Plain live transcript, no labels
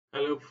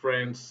Hello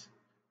friends,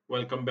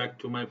 welcome back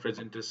to my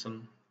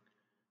presentation,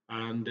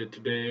 and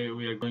today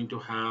we are going to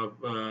have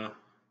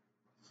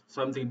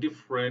something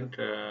different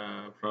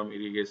from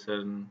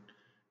irrigation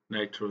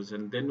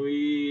nitrogen.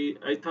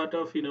 I thought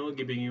of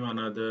giving you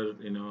another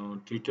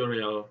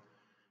tutorial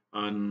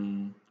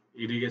on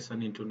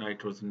irrigation into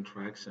nitrogen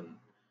interaction.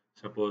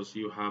 Suppose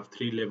you have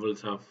three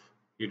levels of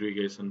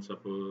irrigation.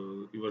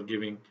 Suppose you are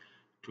giving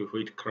to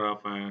wheat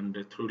crop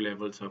and three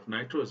levels of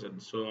nitrogen.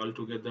 So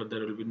altogether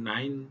there will be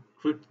 9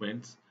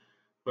 treatments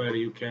where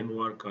you can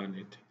work on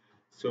it.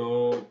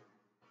 So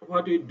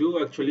what we do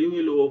actually,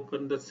 we'll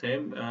open the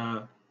same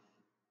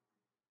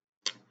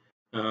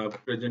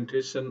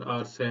presentation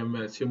or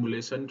same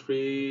simulation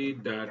tree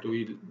that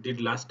we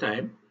did last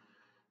time.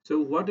 So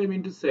what I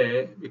mean to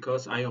say,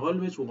 because I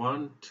always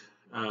want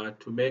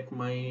to make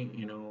my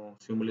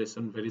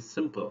simulation very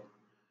simple,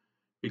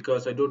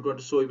 because I don't want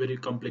to show you very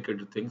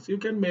complicated things. You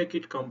can make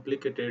it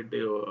complicated,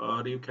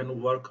 or you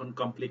can work on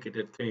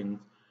complicated things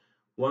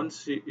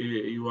once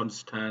you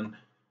understand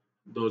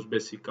those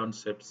basic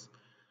concepts,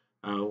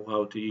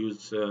 how to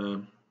use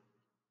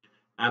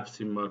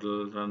APSIM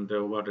model and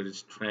what are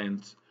its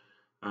trends,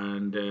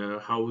 and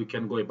how we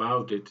can go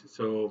about it.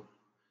 So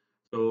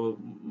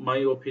my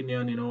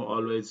opinion,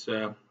 always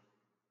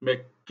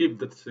keep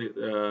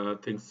the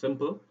things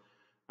simple,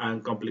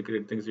 and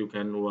complicated things you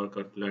can work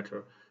out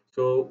later.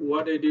 So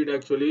what I did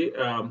actually,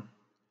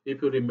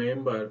 if you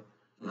remember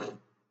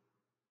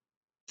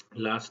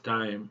last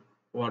time,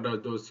 what are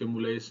those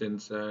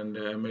simulations, and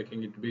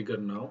making it bigger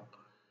now.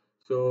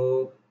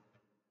 So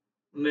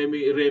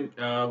renaming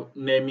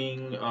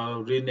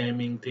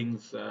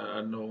things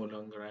are no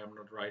longer. I am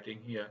not writing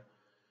here.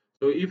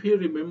 So if you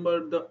remember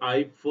the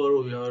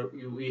I4 here,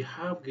 we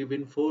have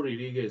given 4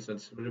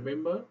 irrigations.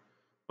 Remember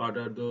what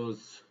are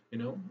those?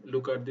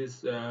 Look at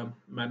this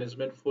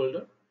management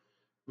folder.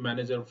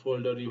 Manager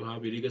folder, you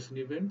have irrigation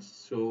events.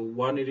 So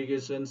one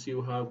irrigations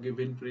you have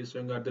given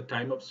pre-sowing at the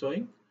time of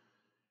sowing,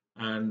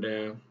 and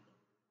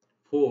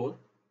 4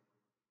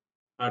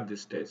 at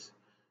this stage.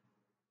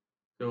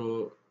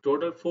 So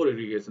total 4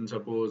 irrigation.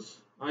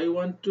 Suppose I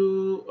want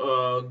to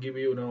give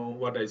you,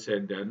 what I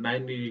said, 9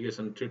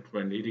 irrigation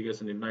treatment,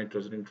 irrigation in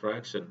nitrogen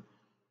interaction.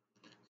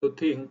 So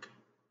think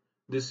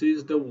this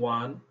is the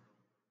one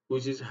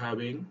which is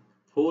having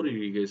 4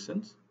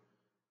 irrigations,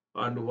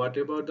 and what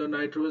about the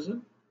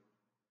nitrogen?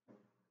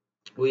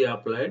 We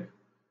applied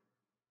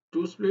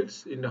 2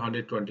 splits in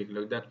 120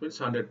 kilo. That means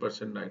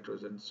 100%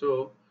 nitrogen.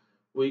 So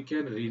we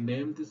can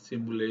rename the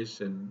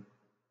simulation.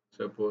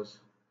 Suppose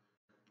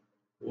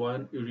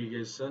one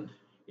irrigation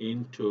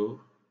into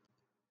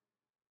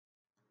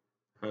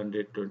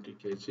 120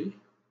 kg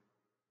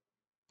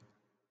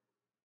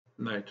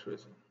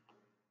nitrogen,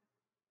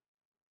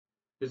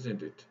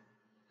 isn't it?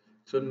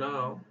 So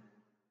now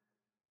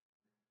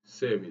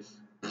save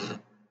is.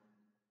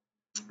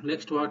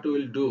 Next, what we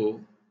will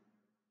do,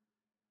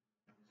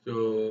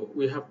 so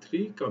we have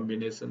 3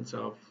 combinations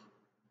of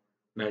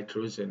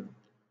nitrogen.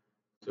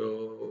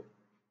 So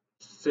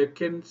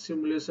second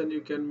simulation you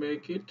can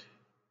make it,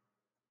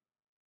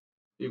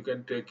 you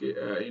can take it,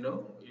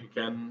 you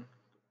can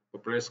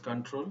press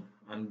control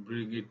and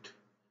bring it,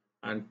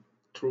 and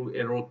through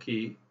arrow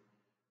key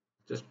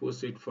just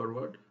push it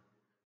forward,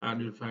 and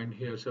you'll find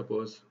here,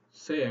 suppose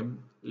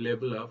same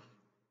level of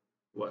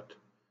what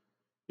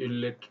you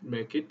let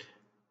make it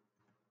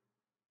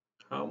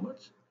how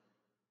much,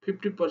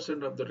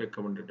 50% of the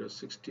recommended dose,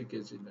 60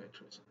 kg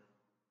nitrogen.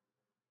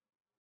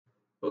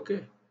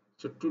 Okay,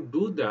 so to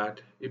do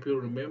that, if you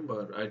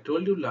remember, I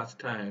told you last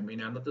time in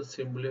another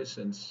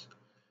simulations,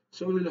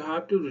 so we'll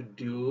have to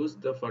reduce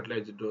the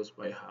fertilizer dose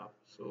by half.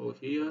 So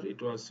here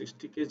it was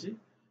 60 kg.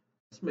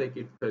 Let's make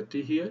it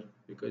 30 here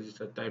because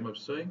it's a time of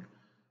sowing.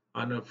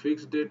 On a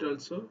fixed date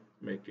also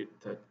make it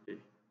 30.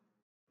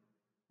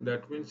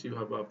 That means you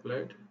have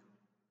applied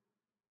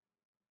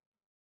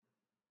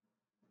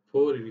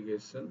 4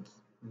 irrigations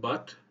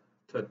but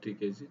 30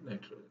 kg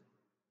nitrogen.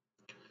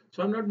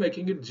 So I'm not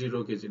making it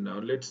 0 kg now.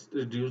 Let's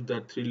reduce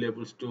that 3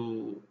 levels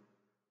to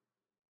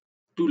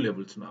 2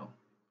 levels now.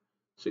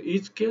 So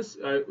each case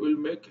I will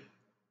make,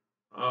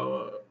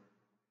 uh,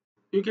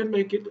 you can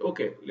make it,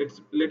 okay,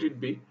 let it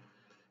be.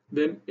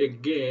 Then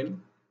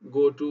again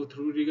go to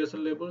through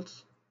irrigation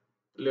levels.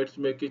 Let's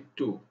make it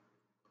 2,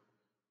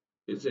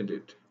 isn't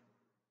it?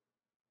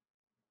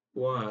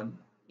 1,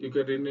 you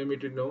can rename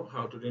it, you know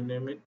how to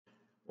rename it.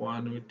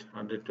 1 with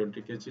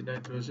 120 kg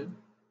nitrogen,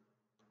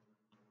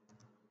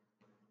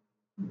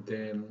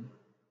 then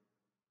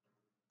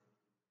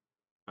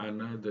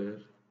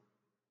another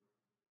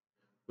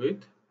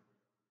with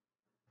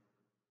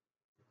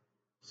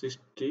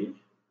 60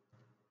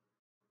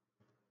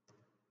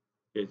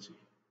 kg,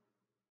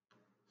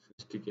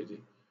 60 kg.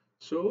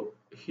 So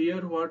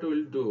here what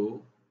we'll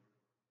do,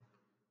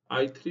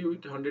 I3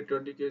 with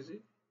 120 kg,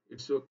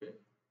 it's okay.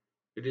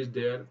 It is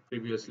there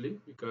previously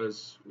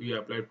because we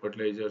applied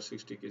fertilizer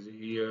 60 kg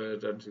here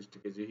and 60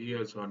 kg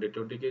here, so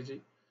 120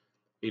 kg.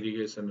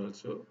 Irrigation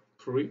also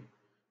 3.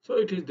 So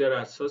it is there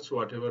as such,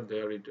 whatever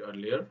there it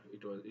earlier,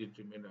 it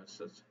remained as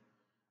such.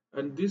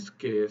 And this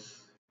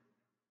case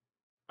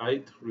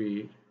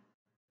I3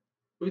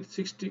 with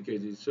 60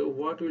 kg. So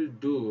what we'll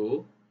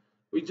do,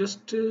 we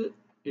just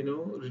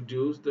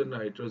reduce the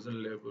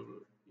nitrogen level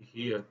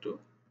here to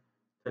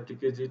 30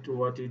 kg to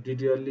what we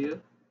did earlier,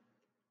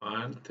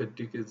 and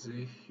 30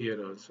 kg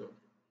here also.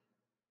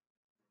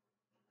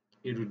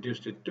 You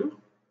reduced it to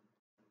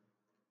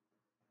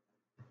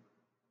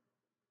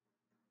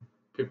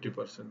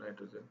 50%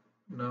 nitrogen.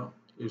 Now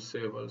you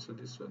save also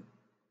this one.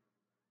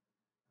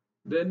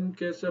 Then in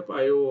case of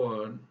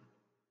IO1,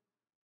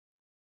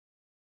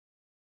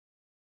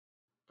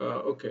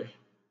 okay,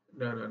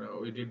 no,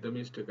 we did the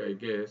mistake, I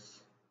guess.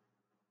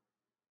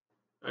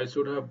 I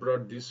should have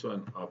brought this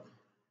one up.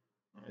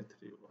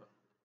 I3 one.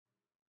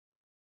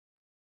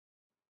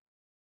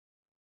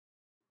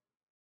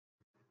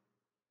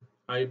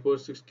 I4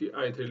 60,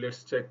 I3.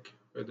 Let's check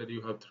whether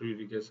you have 3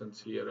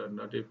 irrigations here or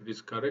not. If it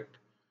is correct,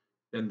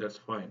 then that's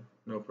fine,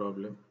 no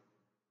problem.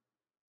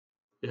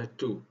 We had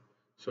 2,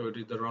 so it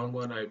is the wrong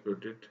one I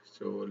put it.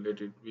 So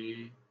let it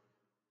be.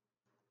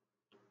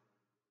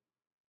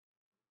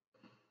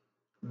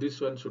 This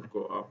one should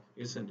go up,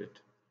 isn't it?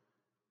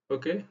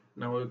 Okay,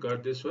 now we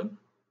got this one.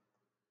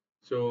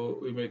 So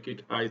we make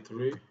it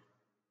I3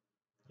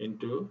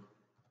 into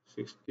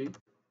 60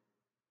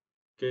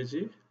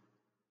 kg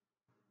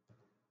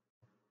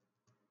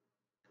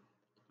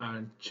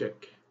and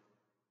check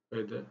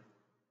whether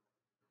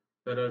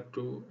there are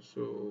 2.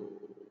 So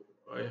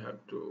I have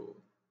to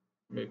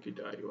make it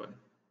I1.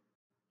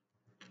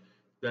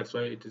 That's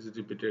why it is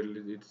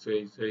repeatedly it's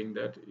saying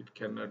that it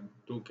cannot,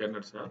 2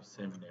 cannot have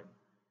same name.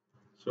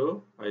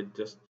 So I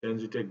just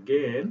change it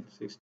again,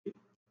 60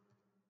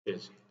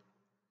 kg.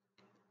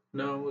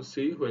 Now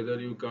see whether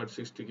you got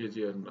 60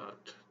 kg or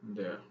not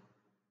there.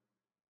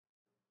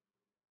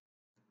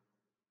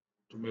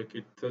 To make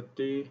it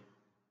 30,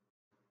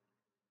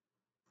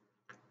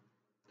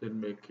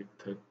 then make it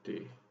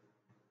 30.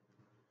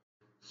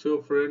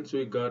 So friends,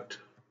 we got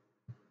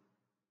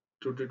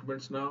 2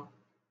 treatments now.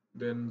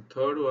 Then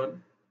third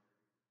one,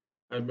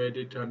 I made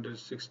it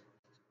 106,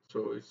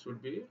 so it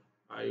should be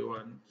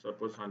I1,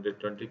 suppose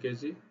 120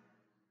 kg,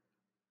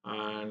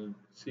 and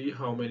see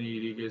how many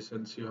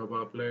irrigations you have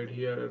applied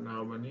here and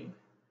how many.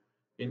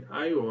 In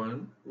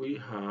I1 we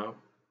have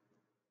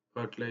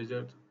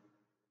fertilizer,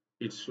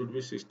 it should be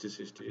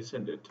 60-60,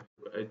 isn't it?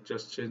 I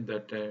just changed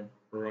that time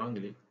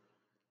wrongly,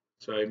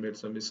 so I made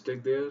some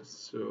mistake there,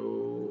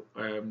 so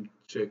I am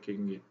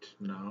checking it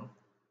now.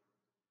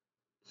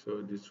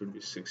 So this would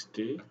be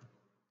 60.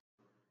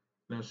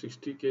 Now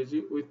 60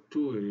 kg with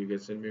 2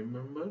 irrigation.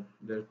 Remember,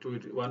 there are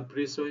 2, one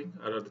pre-sowing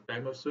or at the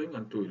time of sowing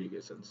and 2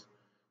 irrigations.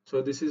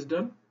 So this is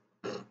done.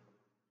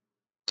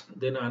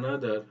 Then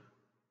another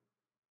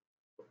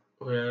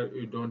where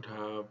you don't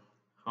have,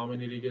 how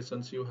many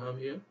irrigations you have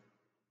here?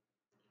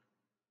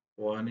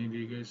 1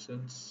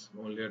 irrigations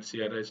only at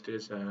CRI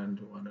stage and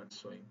 1 at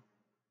sowing,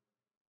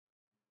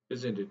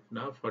 isn't it?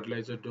 Now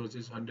fertilizer dose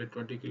is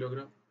 120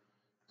 kilogram.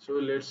 So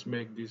let's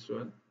make this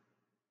one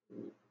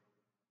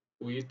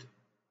with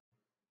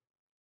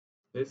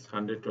this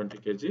 120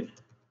 kg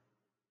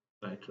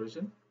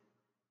nitrogen.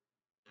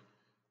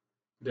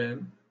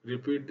 Then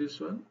repeat this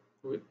one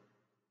with,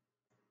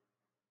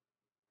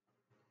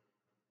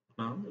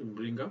 now we'll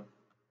bring up,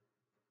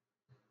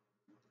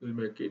 we'll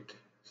make it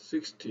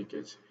 60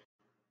 kg.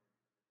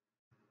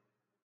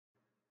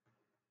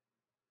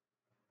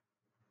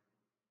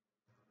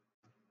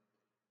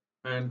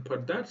 And for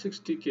that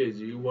 60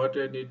 kg, what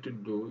I need to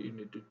do, you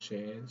need to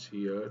change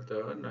here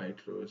the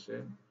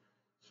nitrogen,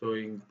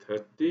 sowing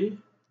 30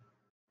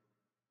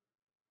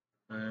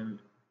 and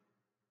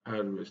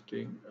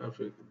harvesting.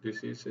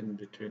 This is in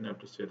between,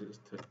 after set is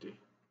 30.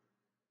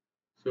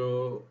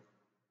 So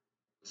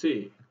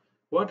see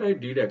what I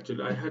did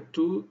actually, I had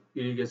 2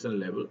 irrigation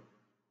level.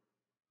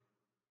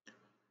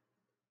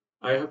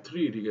 I have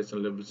 3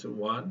 irrigation levels,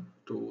 1,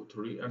 2,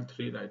 3 and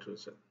 3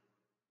 nitrogen.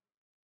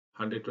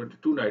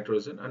 122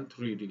 nitrogen and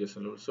 3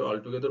 irrigation levels. So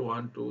altogether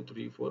 1, 2,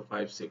 3, 4,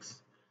 5,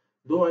 6.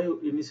 Though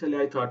initially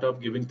I thought of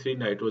giving 3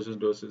 nitrogen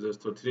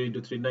dosages, so 3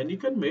 into 3, 9, you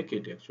can make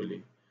it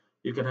actually.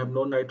 You can have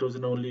no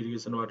nitrogen, only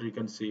irrigation water. You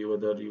can see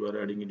whether you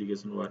are adding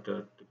irrigation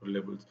water different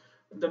levels.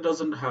 That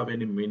doesn't have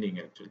any meaning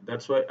actually.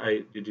 That's why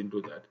I didn't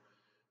do that.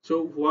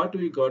 So what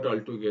we got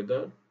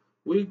altogether,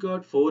 we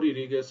got 4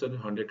 irrigation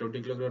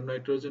 120 kilogram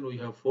nitrogen. We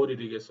have 4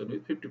 irrigation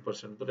with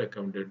 50% of the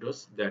recommended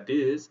dose, that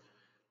is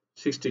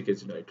 60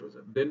 kg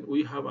nitrogen. Then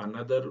we have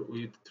another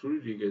with 3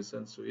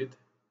 irrigations with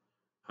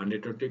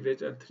 120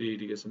 kg and 3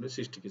 irrigation with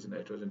 60 kg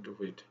nitrogen to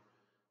wheat.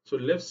 So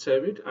let's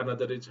save it.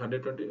 Another is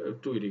 120,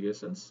 2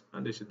 irrigations,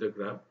 and this is the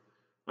graph.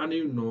 And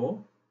you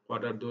know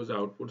what are those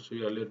outputs.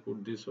 We earlier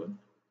put this one.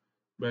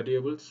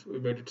 Variables, we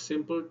made it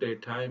simple,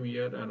 take time,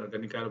 year, and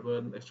organic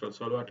carbon, external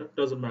soil water.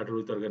 Doesn't matter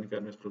with organic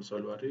carbon, external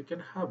soil water. You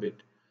can have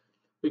it.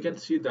 We can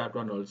see that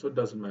one also,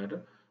 doesn't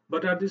matter.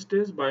 But at this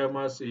stage,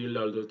 biomass, yield,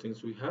 all those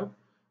things we have.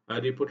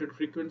 A reported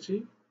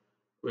frequency,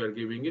 we are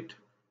giving it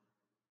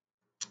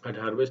at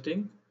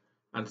harvesting,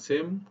 and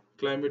same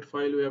climate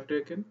file we have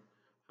taken,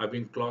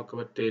 having clock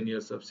over 10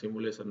 years of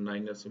simulation,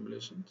 9 years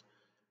simulations,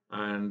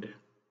 And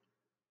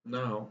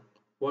now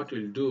what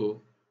we'll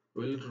do,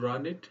 we'll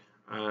run it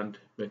and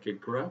make a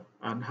graph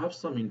and have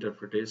some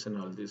interpretation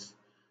on this.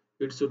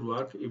 It should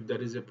work. If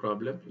there is a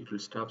problem, it will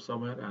stop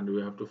somewhere and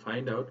we have to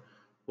find out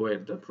where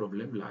the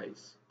problem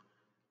lies.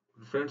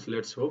 Friends,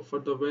 let's hope for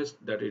the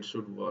best that it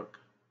should work.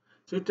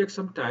 So it takes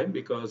some time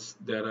because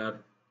there are,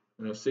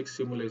 six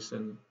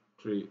simulation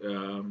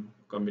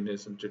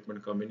combination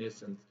treatment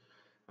combinations,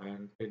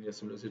 and 10 years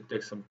simulation. It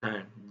takes some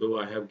time. Though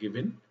I have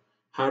given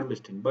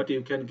harvesting, but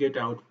you can get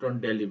out on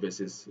daily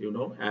basis.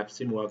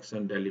 AppSim works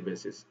on daily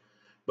basis,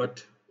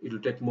 but it will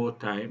take more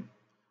time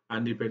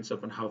and depends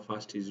upon how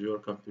fast is your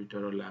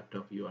computer or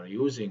laptop you are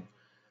using.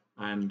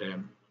 And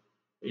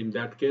in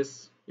that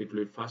case, it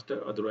will be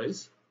faster.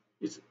 Otherwise,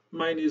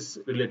 mine is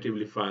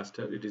relatively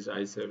faster. It is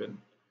i7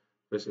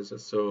 processor,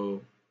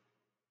 so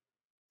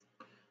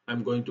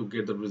I'm going to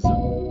get the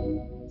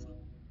result.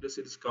 This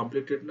is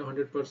completed now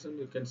 100%.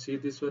 You can see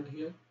this one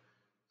here.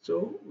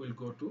 So we'll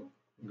go to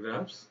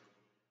graphs,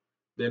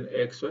 then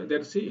XY.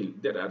 Then see,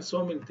 there are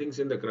so many things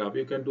in the graph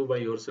you can do by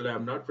yourself.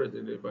 I'm not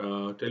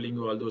telling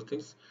you all those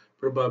things.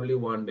 Probably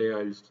one day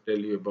I'll tell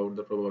you about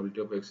the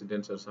probability of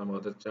accidents or some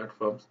other chart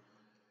forms.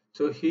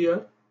 So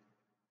here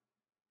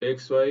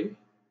XY,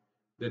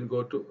 then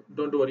go to,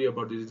 don't worry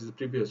about this, this is the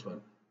previous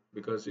one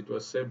because it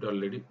was saved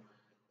already.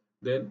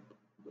 Then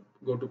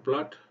go to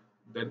plot,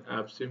 then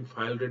AppSim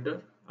file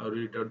reader, I'll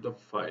read out the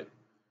file.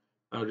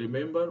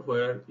 Remember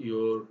where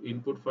your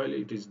input file,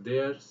 it is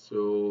there.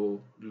 So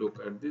look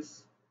at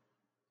this.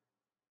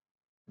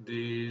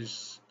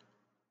 These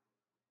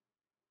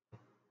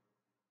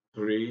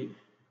three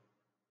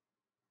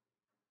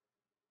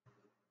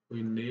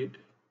we need,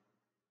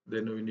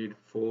 then we need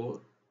 4,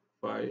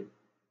 5.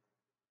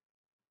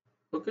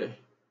 Okay,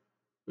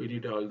 we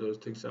need all those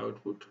things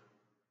output.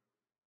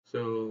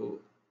 So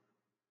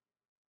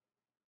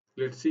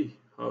let's see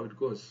how it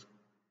goes.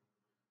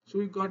 So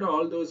we got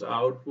all those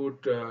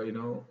output, and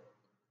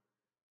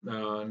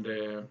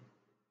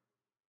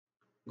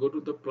go to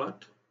the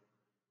plot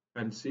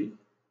and see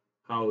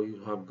how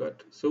you have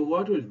got. So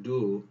what we'll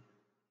do,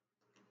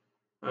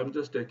 I'm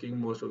just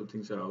taking most of the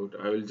things out.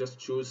 I will just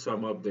choose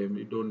some of them.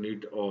 You don't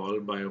need all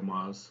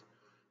biomass.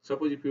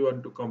 Suppose if you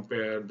want to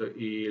compare the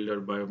yield or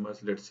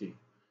biomass, let's see.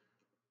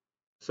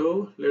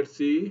 So let's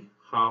see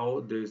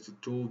how these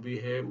two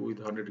behave with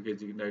 100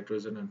 kg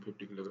nitrogen and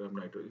 50 kilogram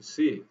nitrogen.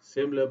 See,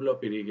 same level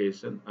of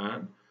irrigation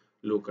and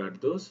look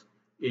at those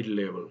yield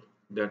level.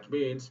 That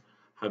means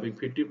having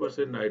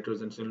 50%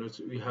 nitrogen,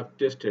 we have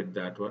tested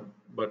that one,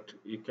 but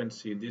you can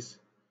see this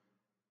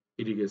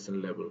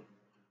irrigation level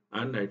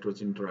and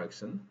nitrogen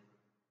interaction.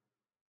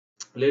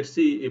 Let's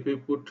see if we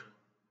put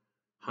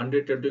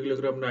 120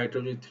 kilogram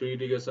nitrogen 3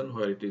 irrigation,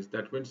 where it is.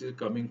 That means it's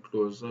coming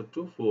closer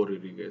to 4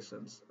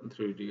 irrigations and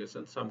 3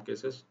 irrigations. Some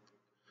cases,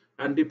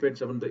 and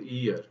depends on the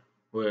year,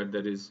 where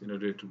there is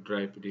relative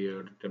dry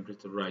period,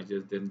 temperature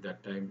rises, then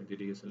that time the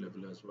irrigation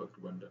level has worked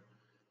wonder.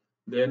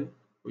 Then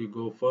we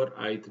go for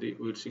I3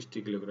 with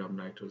 60 kilogram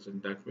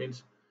nitrogen. That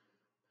means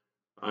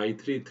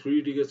I3 3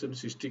 irrigation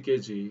 60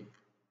 kg,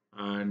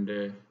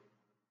 and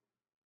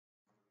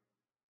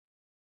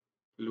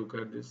look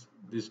at this.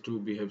 These two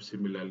behave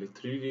similarly.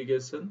 3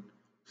 irrigation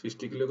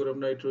 60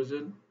 kilogram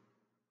nitrogen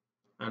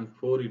and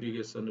 4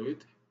 irrigation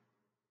with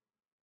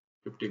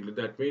 50 kg.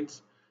 That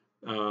means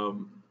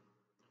um,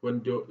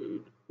 when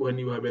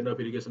you have enough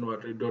irrigation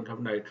water, you don't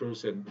have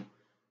nitrogen,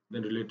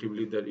 then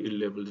relatively the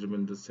yield levels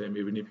remain the same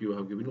even if you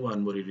have given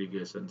one more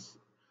irrigations.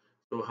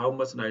 So how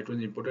much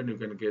nitrogen important you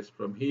can guess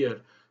from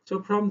here.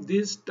 So from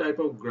this type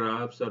of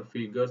graphs or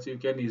figures, you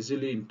can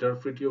easily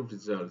interpret your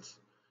results.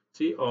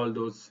 See all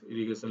those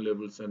irrigation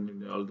levels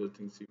and all those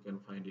things you can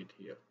find it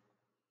here.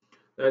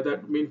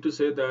 That mean to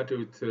say that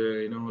with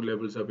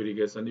levels of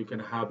irrigation, you can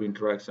have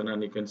interaction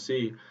and you can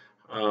see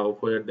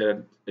where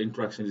the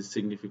interaction is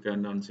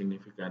significant,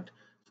 non-significant.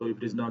 So if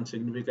it is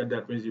non-significant,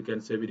 that means you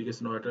can save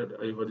irrigation water.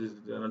 If it is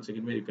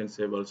non-significant, you can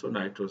save also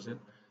nitrogen.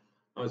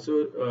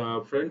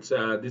 Friends,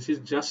 this is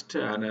just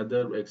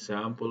another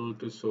example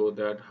to show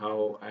that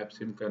how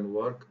AppSim can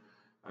work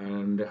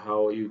and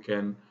how you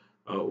can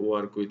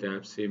work with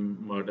AppSim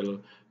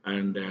model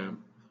and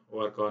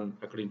work on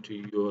according to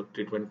your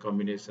treatment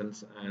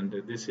combinations. And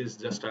this is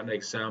just an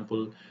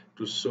example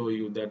to show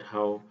you that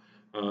how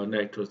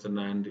nitrogen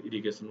and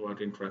irrigation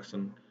water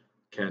interaction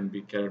can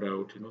be carried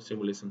out.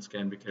 Simulations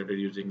can be carried out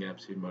using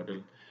AppSim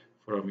model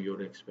from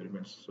your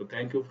experiments. So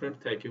thank you, friends.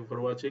 Thank you for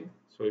watching.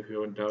 So if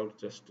you have a doubt,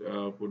 just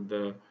put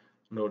the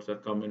notes or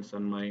comments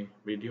on my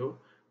video,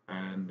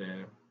 and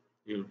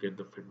you'll get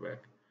the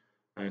feedback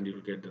and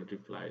you'll get the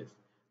replies.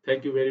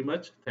 Thank you very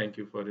much. Thank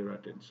you for your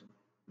attention.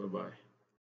 Bye bye.